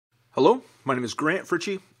Hello, my name is Grant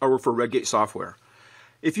Fritchey. I work for Redgate Software.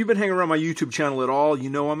 If you've been hanging around my YouTube channel at all, you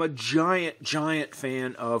know I'm a giant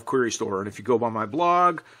fan of Query Store. And if you go by my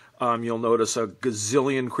blog, you'll notice a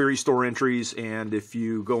gazillion Query Store entries. And if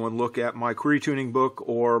you go and look at my query tuning book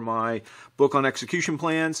or my book on execution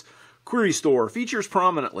plans, Query Store features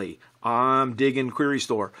prominently. I'm digging Query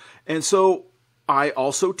Store. And so I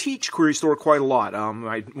also teach Query Store quite a lot.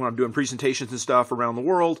 When I'm doing presentations and stuff around the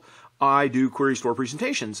world, I do Query Store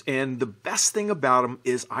presentations. And the best thing about them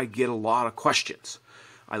is I get a lot of questions.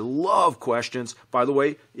 I love questions. By the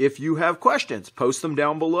way, if you have questions, post them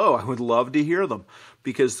down below. I would love to hear them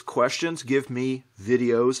because questions give me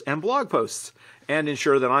videos and blog posts and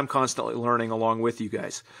ensure that I'm constantly learning along with you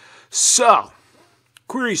guys. So,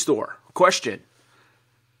 Query Store, question.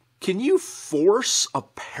 Can you force a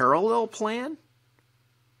parallel plan?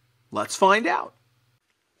 Let's find out.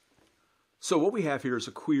 So what we have here is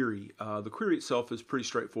a query. The query itself is pretty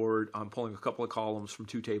straightforward. I'm pulling a couple of columns from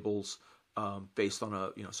two tables based on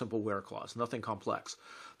a simple where clause, nothing complex.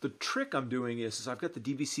 The trick I'm doing is I've got the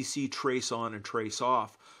DBCC trace on and trace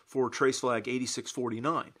off for trace flag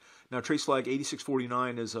 8649. Now trace flag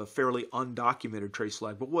 8649 is a fairly undocumented trace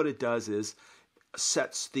flag, but what it does is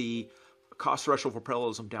sets the cost threshold for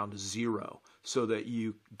parallelism down to 0 so that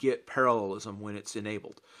you get parallelism when it's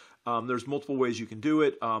enabled. There's multiple ways you can do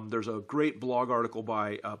it. There's a great blog article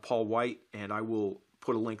by Paul White, and I will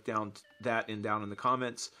put a link down in the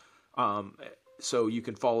comments, so you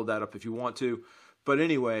can follow that up if you want to. But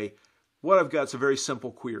anyway, what I've got is a very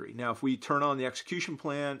simple query. Now, if we turn on the execution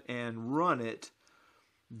plan and run it,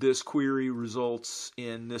 this query results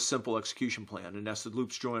in this simple execution plan, a nested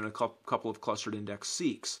loops join a couple of clustered index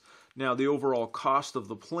seeks. Now, the overall cost of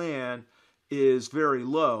the plan is very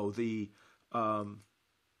low. The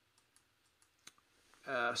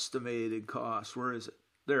estimated cost, where is it?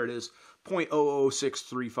 There it is,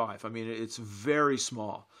 0.00635. I mean, it's very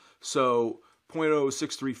small. So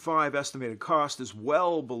 0.00635 estimated cost is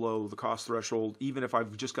well below the cost threshold. Even if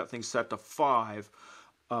I've just got things set to 5,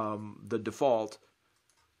 the default,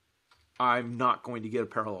 I'm not going to get a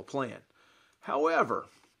parallel plan. However,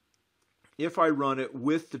 if I run it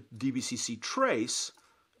with the DBCC trace,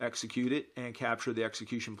 execute it, and capture the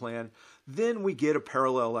execution plan, then we get a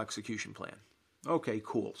parallel execution plan. Okay,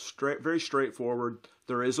 cool. Very straightforward.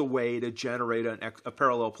 There is a way to generate a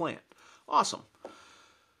parallel plan. Awesome.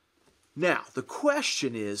 Now, the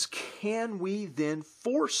question is, can we then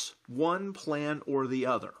force one plan or the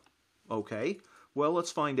other? Okay, well, let's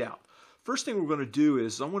find out. First thing we're going to do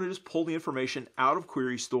is I'm going to just pull the information out of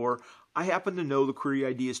Query Store. I happen to know the query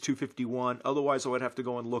ID is 251. Otherwise, I would have to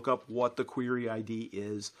go and look up what the query ID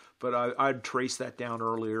is. But I'd traced that down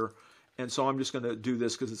earlier. And so I'm just going to do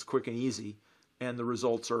this because it's quick and easy. And the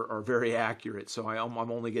results are very accurate. So I'm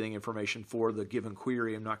only getting information for the given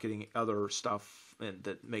query. I'm not getting other stuff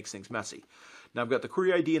that makes things messy. Now I've got the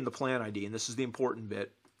query ID and the plan ID, and this is the important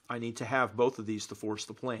bit. I need to have both of these to force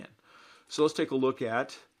the plan. So let's take a look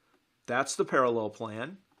at, that's the parallel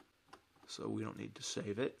plan. So we don't need to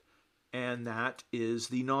save it. And that is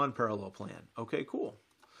the non-parallel plan. Okay, cool.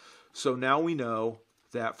 So now we know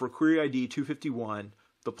that for query ID 251,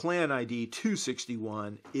 the plan ID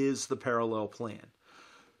 261 is the parallel plan.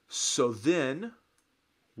 So then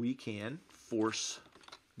we can force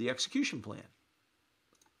the execution plan.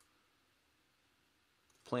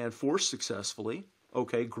 Plan forced successfully.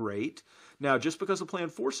 Okay, great. Now, just because the plan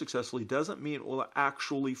forced successfully doesn't mean it will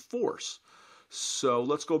actually force. So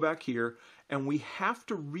let's go back here, and we have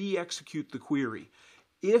to re-execute the query.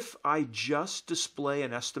 If I just display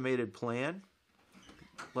an estimated plan,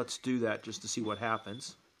 let's do that just to see what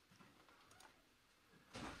happens.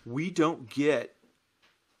 We don't get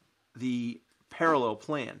the parallel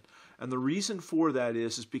plan. And the reason for that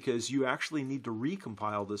is because you actually need to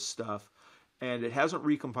recompile this stuff, and it hasn't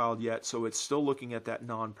recompiled yet, so it's still looking at that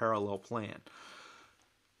non-parallel plan.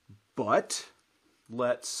 But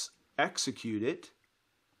let's execute it.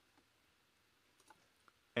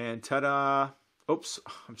 And ta-da! Oops,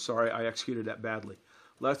 I'm sorry, I executed that badly.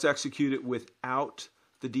 Let's execute it without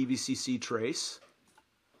the DBCC trace.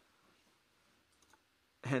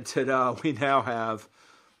 And ta-da, we now have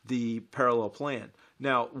the parallel plan.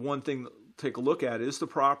 Now, one thing to take a look at is the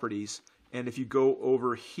properties. And if you go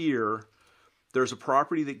over here, there's a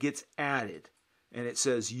property that gets added. And it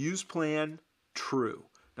says use plan true.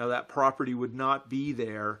 Now, that property would not be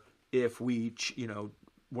there if we're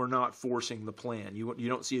not forcing the plan. You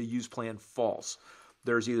don't see a use plan false.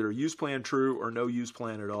 There's either a use plan true or no use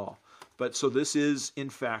plan at all. But so this is, in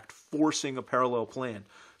fact, forcing a parallel plan.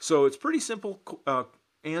 So it's pretty simple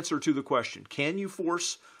answer to the question. Can you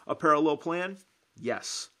force a parallel plan?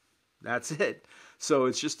 Yes. That's it. So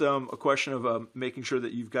it's just a question of making sure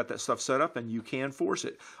that you've got that stuff set up and you can force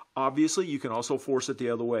it. Obviously, you can also force it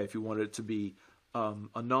the other way. If you wanted it to be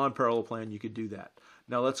a non-parallel plan, you could do that.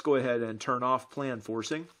 Now let's go ahead and turn off plan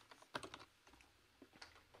forcing.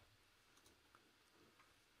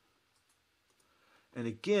 And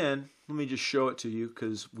again, let me just show it to you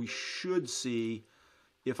because we should see,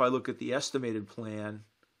 if I look at the estimated plan,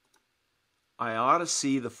 I ought to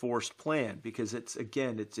see the forced plan because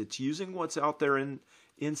it's using what's out there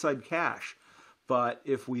inside cache. But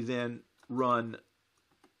if we then run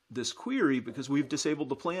this query, because we've disabled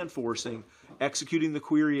the plan forcing, executing the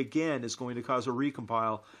query again is going to cause a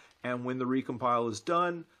recompile. And when the recompile is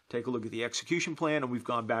done, take a look at the execution plan, and we've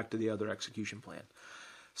gone back to the other execution plan.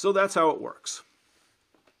 So that's how it works.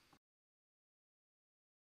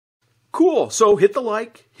 Cool. So hit the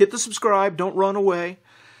like, hit the subscribe, don't run away.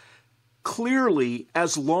 Clearly,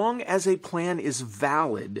 as long as a plan is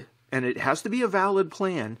valid, and it has to be a valid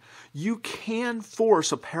plan, you can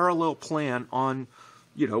force a parallel plan on,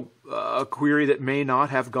 a query that may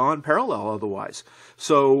not have gone parallel otherwise.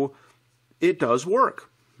 So it does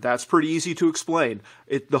work. That's pretty easy to explain.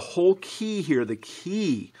 The whole key here, the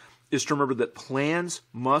key is to remember that plans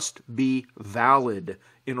must be valid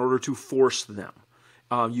in order to force them.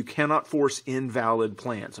 You cannot force invalid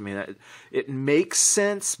plans. I mean, it makes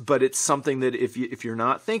sense, but it's something that if you're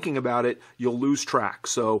not thinking about it, you'll lose track.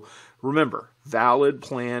 So remember, valid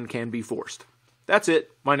plan can be forced. That's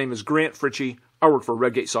it. My name is Grant Fritchey. I work for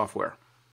Redgate Software.